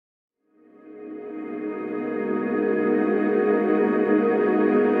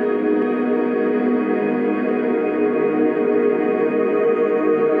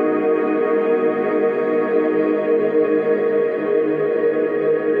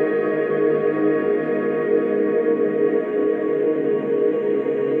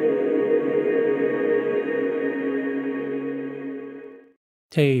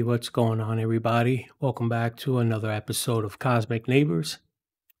Hey, what's going on, everybody? Welcome back to another episode of Cosmic Neighbors.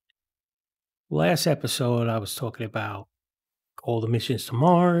 Last episode, I was talking about all the missions to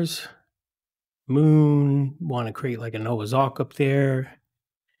Mars, Moon, want to create like a Noah's Ark up there,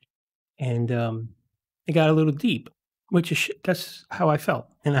 and it got a little deep, which is that's how I felt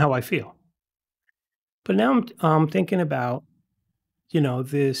and how I feel. But now I'm thinking about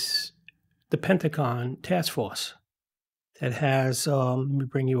this the Pentagon Task Force that has let me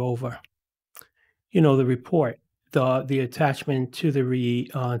bring you over. The report, the attachment to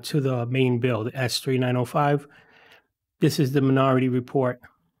the main bill, the S.3905. This is the minority report,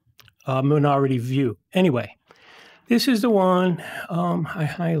 minority view. Anyway, this is the one I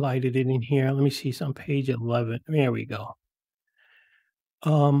highlighted it in here. Let me see. It's on page 11. There we go.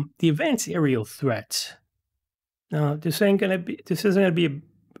 The advanced aerial threats. Now, this isn't gonna be a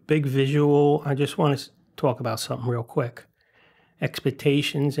big visual. I just want to talk about something real quick.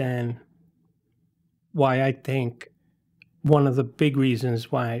 Expectations and why I think one of the big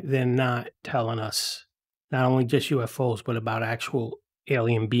reasons why they're not telling us not only just UFOs, but about actual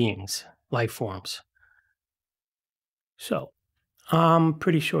alien beings, life forms. So I'm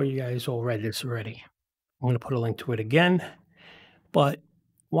pretty sure you guys all read this already. I'm going to put a link to it again. But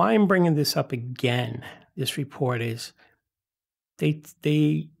why I'm bringing this up again, this report is they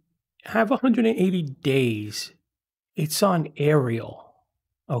have 180 days. It's on aerial,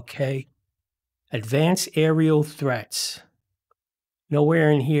 okay? Advanced aerial threats.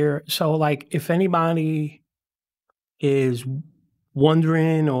 Nowhere in here. So, like, if anybody is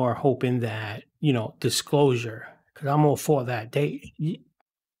wondering or hoping that, disclosure, because I'm all for that.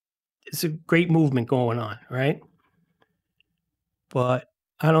 It's a great movement going on, right? But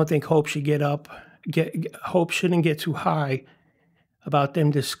I don't think hope should hope shouldn't get too high about them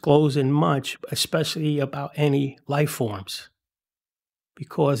disclosing much, especially about any life forms,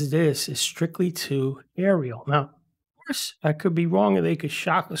 because this is strictly to aerial. Now, course, I could be wrong, and they could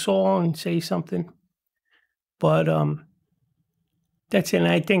shock us all and say something, but that's it. And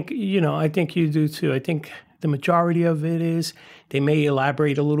I think you do too. I think the majority of it is they may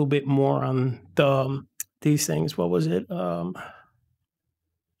elaborate a little bit more on these things. What was it? You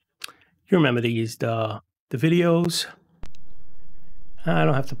remember the videos? I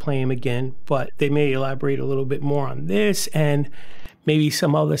don't have to play them again, but they may elaborate a little bit more on this and maybe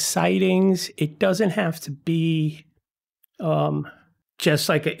some other sightings. It doesn't have to be just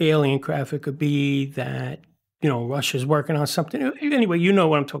like an alien craft. It could be that, Russia's working on something. Anyway, you know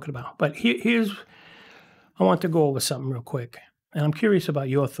what I'm talking about. But I want to go over something real quick. And I'm curious about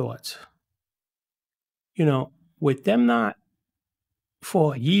your thoughts. With them not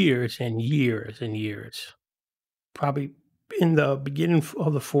for years and years and years, probably in the beginning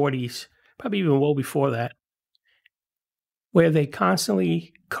of the 40s, probably even well before that, where they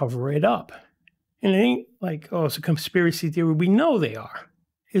constantly cover it up. And it ain't like, oh, it's a conspiracy theory. We know they are.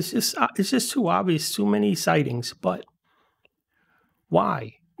 It's just too obvious, too many sightings. But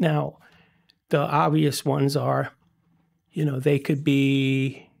why? Now, the obvious ones are, they could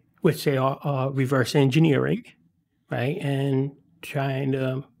be, which they are, reverse engineering, right? And trying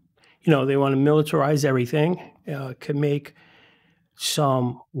to, they want to militarize everything, could make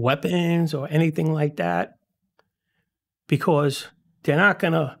some weapons or anything like that, because they're not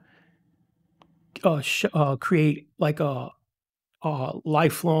going to create like a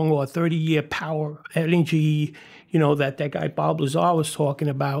lifelong or 30-year power energy, that guy Bob Lazar was talking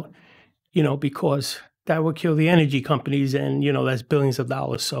about, because that would kill the energy companies, and, that's billions of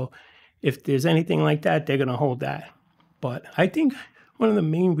dollars. So if there's anything like that, they're going to hold that. But I think one of the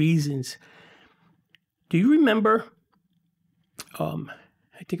main reasons, do you remember, I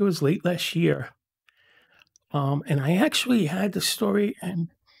think it was late last year, and I actually had the story, and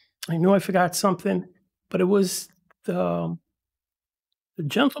I knew I forgot something, but it was the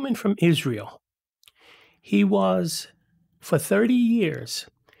gentleman from Israel. He was, for 30 years,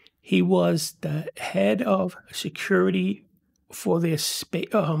 he was the head of security for their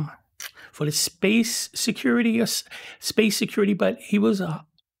for the space security, but he was a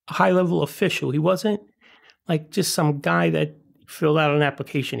high-level official. He wasn't like just some guy that filled out an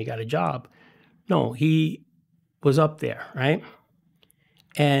application, he got a job. No, he was up there, right?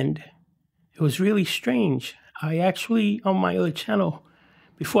 And it was really strange. I actually, on my other channel,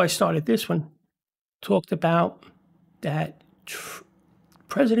 before I started this one, talked about that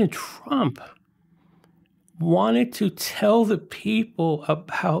President Trump wanted to tell the people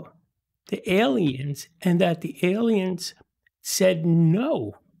about the aliens, and that the aliens said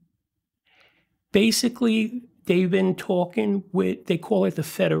no. Basically, they've been talking with, they call it the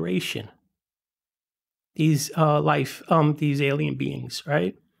Federation. these alien beings,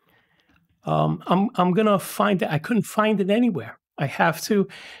 right? I'm gonna find it. I couldn't find it anywhere. I have to.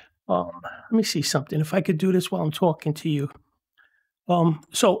 Let me see something. If I could do this while I'm talking to you.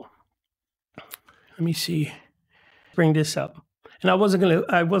 So let me see. Bring this up. And I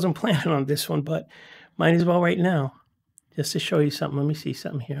wasn't planning on this one, but might as well right now, just to show you something. Let me see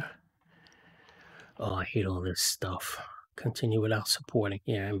something here. Oh, I hate all this stuff. Continue without supporting.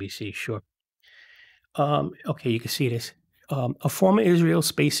 Yeah, NBC, sure. Okay, you can see this. A former Israel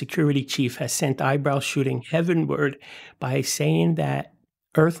space security chief has sent eyebrows shooting heavenward by saying that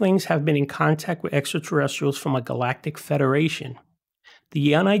Earthlings have been in contact with extraterrestrials from a galactic federation.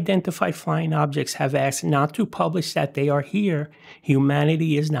 The unidentified flying objects have asked not to publish that they are here.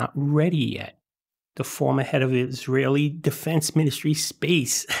 Humanity is not ready yet. The former head of the Israeli Defense Ministry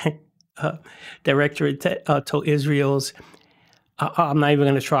Space uh, Directorate told Israel's I'm not even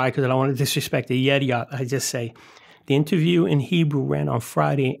going to try because I don't want to disrespect the Yeti. I just say the interview in Hebrew ran on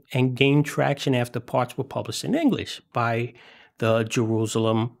Friday and gained traction after parts were published in English by the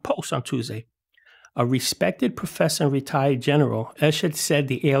Jerusalem Post on Tuesday. A respected professor and retired general, S.Rept said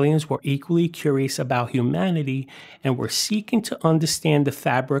the aliens were equally curious about humanity and were seeking to understand the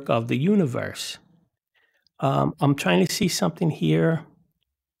fabric of the universe. I'm trying to see something here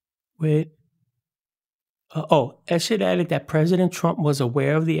with Eshed added that President Trump was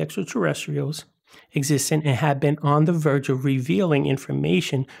aware of the extraterrestrials existing and had been on the verge of revealing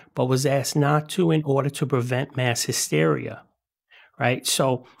information, but was asked not to in order to prevent mass hysteria. Right.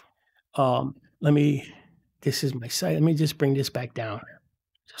 So let me. This is my site. Let me just bring this back down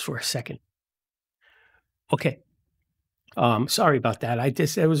just for a second. Okay. Sorry about that.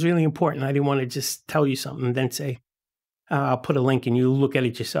 It was really important. I didn't want to just tell you something and then say, I'll put a link and you look at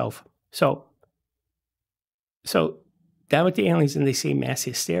it yourself. So down with the aliens and they say mass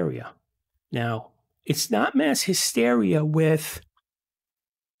hysteria. Now, it's not mass hysteria with,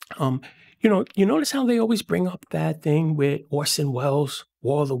 you notice how they always bring up that thing with Orson Welles,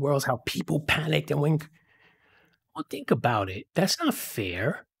 War of the Worlds, how people panicked and went, well, think about it. That's not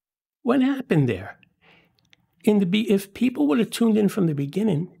fair. What happened there? If people would have tuned in from the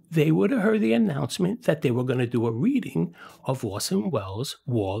beginning, they would have heard the announcement that they were going to do a reading of Orson Welles'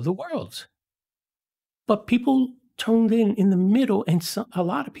 War of the Worlds. But people tuned in the middle, and a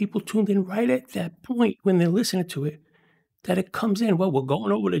lot of people tuned in right at that point when they're listening to it, that it comes in. Well, we're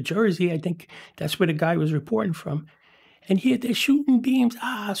going over to Jersey. I think that's where the guy was reporting from. And here they're shooting beams,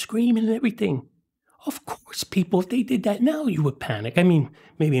 screaming and everything. Of course, people, if they did that now, you would panic. I mean,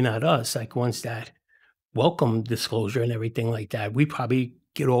 maybe not us, like ones that welcome disclosure and everything like that. We probably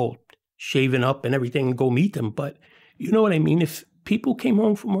get all shaven up and everything and go meet them. But you know what I mean? If people came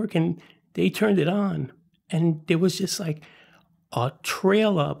home from work and they turned it on and there was just like a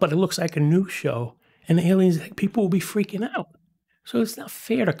trailer, but it looks like a news show, and the aliens, people will be freaking out. So it's not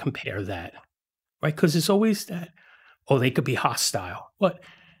fair to compare that, right? Because it's always that, they could be hostile. But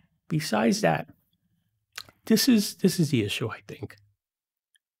besides that, this is the issue, I think.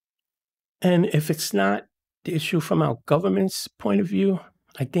 And if it's not the issue from our government's point of view,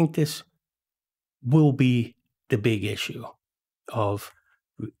 I think this will be the big issue of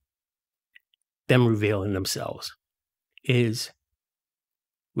them revealing themselves is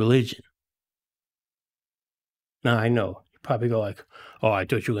religion. Now, I know you probably go like, oh, I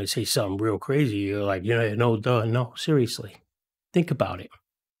thought you were going to say something real crazy. You're like, no, seriously. Think about it.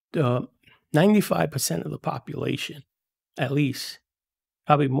 95% of the population, at least,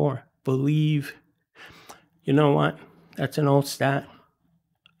 probably more, believe, you know what? That's an old stat.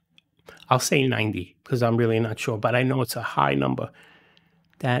 I'll say 90 because I'm really not sure, but I know it's a high number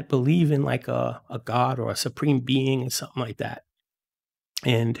that believe in like a God or a supreme being and something like that.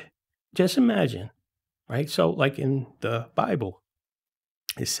 And just imagine, right? So like in the Bible,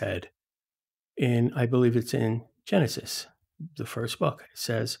 it said I believe it's in Genesis, the first book, it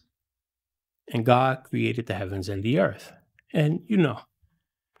says, and God created the heavens and the earth. And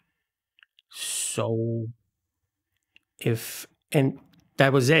so and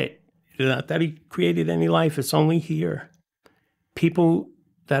that was it. Not that he created any life, it's only here. People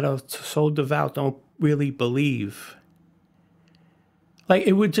that are so devout don't really believe. Like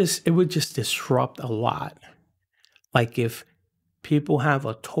it would just disrupt a lot. Like if people have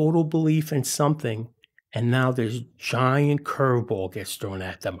a total belief in something and now this giant curveball gets thrown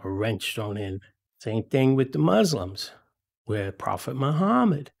at them, a wrench thrown in. Same thing with the Muslims, with Prophet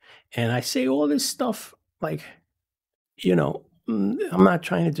Muhammad. And I say all this stuff like, I'm not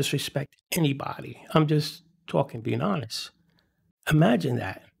trying to disrespect anybody. I'm just being honest. Imagine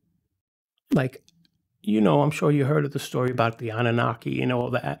that. Like, I'm sure you heard of the story about the Anunnaki and all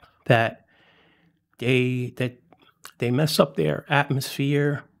that that they mess up their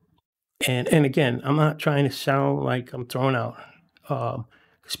atmosphere. And again, I'm not trying to sound like I'm throwing out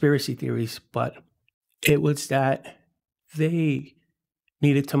conspiracy theories, but it was that they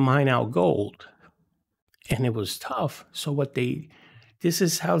needed to mine out gold, and it was tough. So what they this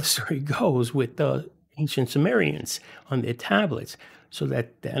is how the story goes with the ancient Sumerians on their tablets, so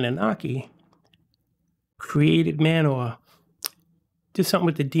that the Anunnaki created man or did something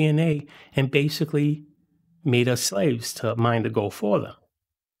with the DNA and basically made us slaves to mine the gold for them.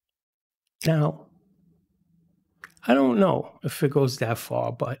 Now, I don't know if it goes that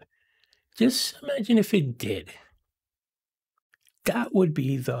far, but just imagine if it did. That would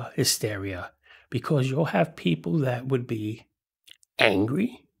be the hysteria, because you'll have people that would be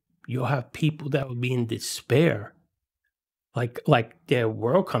angry. You'll have people that would be in despair, like their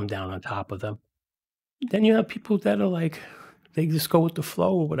world come down on top of them. Then you have people that are like, they just go with the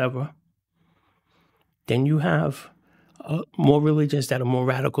flow or whatever. Then you have more religions that are more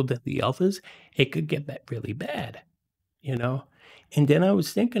radical than the others. It could get really bad, you know? And then I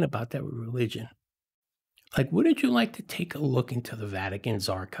was thinking about that with religion. Like, wouldn't you like to take a look into the Vatican's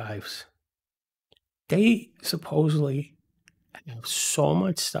archives? They supposedly have so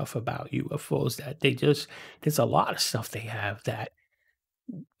much stuff about UFOs that there's a lot of stuff they have that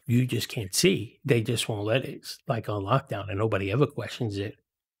you just can't see. They just won't let it. It's like on lockdown and nobody ever questions it.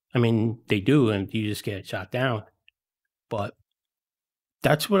 I mean, they do, and you just get shot down. But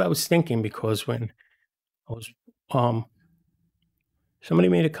that's what I was thinking, because when I was, somebody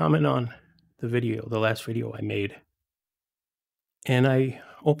made a comment on the video, the last video I made, and I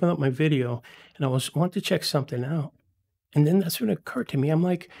opened up my video and wanted to check something out. And then that's when it occurred to me. I'm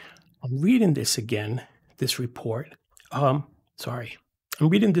like, I'm reading this again, this report. Sorry, I'm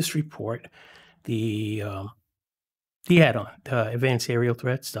reading this report, the add-on, the Advanced Aerial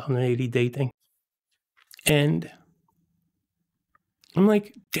Threats, the 180-day thing. And I'm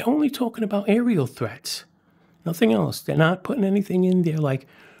like, they're only talking about aerial threats, nothing else. They're not putting anything in there like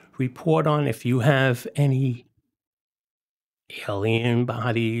report on if you have any alien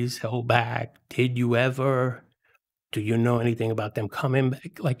bodies held back. Did you ever? Do you know anything about them coming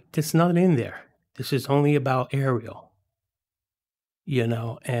back? Like, there's nothing in there. This is only about aerial,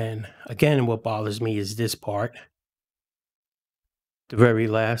 and again, what bothers me is this part, the very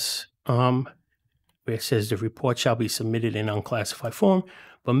last, where it says the report shall be submitted in unclassified form,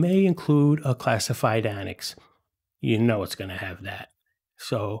 but may include a classified annex. You know it's going to have that.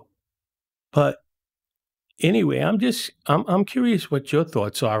 So, but anyway, I'm curious what your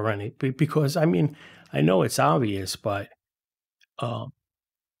thoughts are on it, because I mean, I know it's obvious, but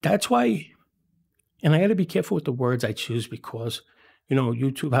that's why, and I got to be careful with the words I choose, because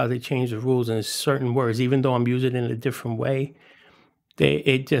YouTube, how they change the rules, and certain words, even though I'm using it in a different way,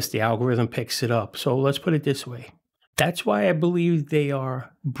 the algorithm picks it up. So let's put it this way. That's why I believe they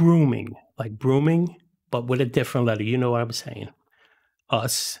are brooming, like brooming, but with a different letter. You know what I'm saying?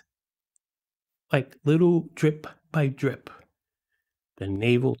 Us, like little drip by drip, the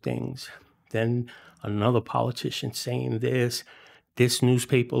naval things. Then another politician saying this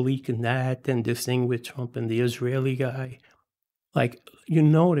newspaper leaking that, then this thing with Trump and the Israeli guy. Like, you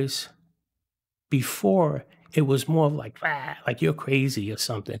notice before it was more of like you're crazy or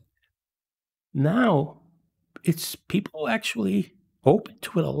something. Now it's people actually open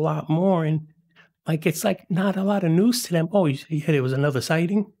to it a lot more, and like it's like not a lot of news to them. Oh, you heard it was another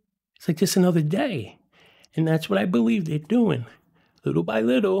sighting? It's like just another day. And that's what I believe they're doing, little by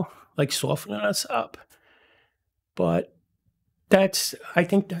little, like softening us up. But I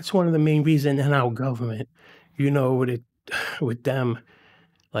think that's one of the main reasons in our government, with them,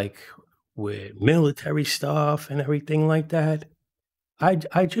 like with military stuff and everything like that.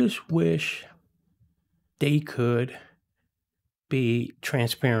 I just wish they could be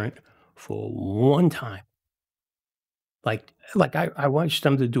transparent for one time. Like I want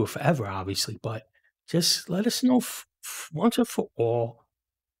them to do it forever, obviously, but just let us know once and for all.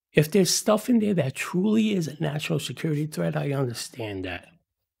 If there's stuff in there that truly is a national security threat, I understand that.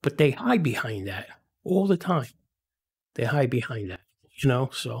 But they hide behind that all the time. They hide behind that,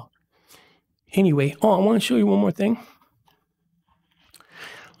 so anyway. Oh, I want to show you one more thing.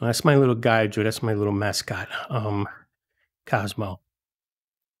 Well, that's my little guy, Drew. That's my little mascot, Cosmo.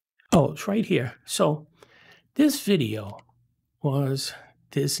 Oh, it's right here. So this video was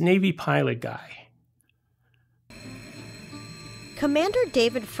this Navy pilot guy. Commander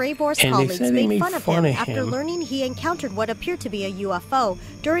David Fravor's And they colleagues said they made fun of him after learning he encountered what appeared to be a UFO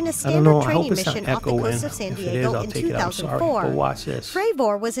during a standard training mission off the coast of San Diego in 2004. Watch this.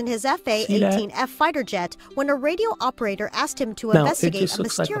 Fravor was in his FA-18F fighter jet when a radio operator asked him to investigate a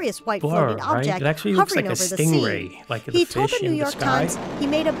mysterious white floating object hovering over the sea. He told the New York Times he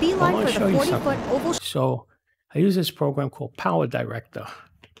made a beeline for the 40-foot oval. So I use this program called Power Director,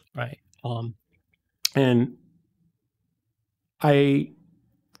 right? And I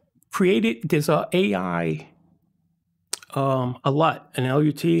created, there's a AI, a LUT, an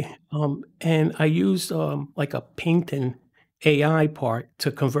LUT, and I used like a painting AI part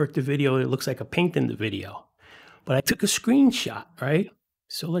to convert the video. It looks like a paint in the video, but I took a screenshot, right?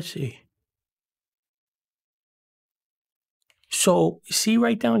 So let's see. So see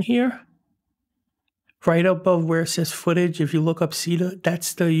right down here, right above where it says footage, if you look up, see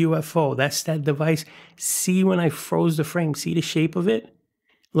that's the UFO, that's that device. See when I froze the frame, see the shape of it?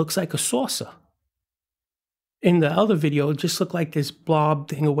 Looks like a saucer. In the other video, it just looked like this blob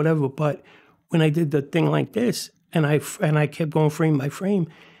thing or whatever, but when I did the thing like this, and I kept going frame by frame,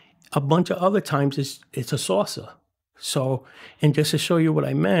 a bunch of other times it's a saucer. So, and just to show you what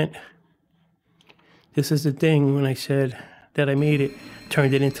I meant, this is the thing when I said that I made it,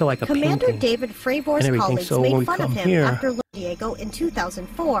 turned it into like a Commander painting. David Fravor's colleagues made fun of him after San Diego in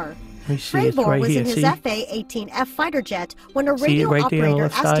 2004. Fravor was in his FA-18F fighter jet when a radio operator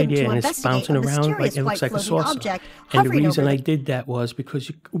asked him to investigate a mysterious white floating object hovering over the sea. And the reason I did that was because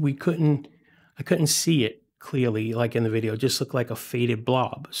I couldn't see it clearly, like in the video. It just looked like a faded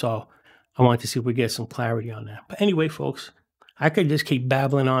blob. So I wanted to see if we get some clarity on that. But anyway, folks, I could just keep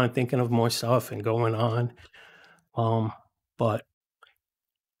babbling on and thinking of more stuff and going on. But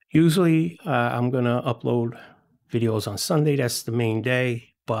usually I'm going to upload videos on Sunday. That's the main day.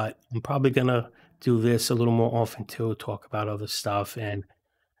 But I'm probably going to do this a little more often too, talk about other stuff. And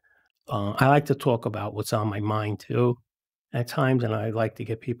I like to talk about what's on my mind too at times. And I like to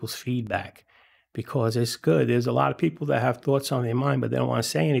get people's feedback because it's good. There's a lot of people that have thoughts on their mind, but they don't want to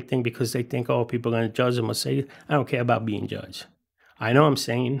say anything because they think, oh, people are going to judge them or say, I don't care about being judged. I know I'm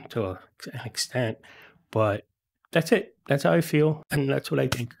saying to an extent, but that's it. That's how I feel. And that's what I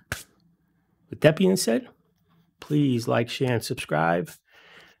think. With that being said, please like, share, and subscribe.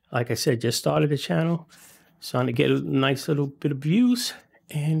 Like I said, just started the channel. Starting to get a nice little bit of views.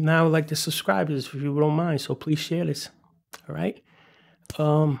 And now I'd like to subscribe to this if you don't mind. So please share this. All right.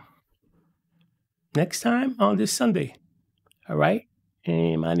 Next time on this Sunday. All right.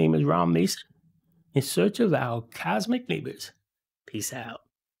 And my name is Ron Mason. In search of our cosmic neighbors. Peace out.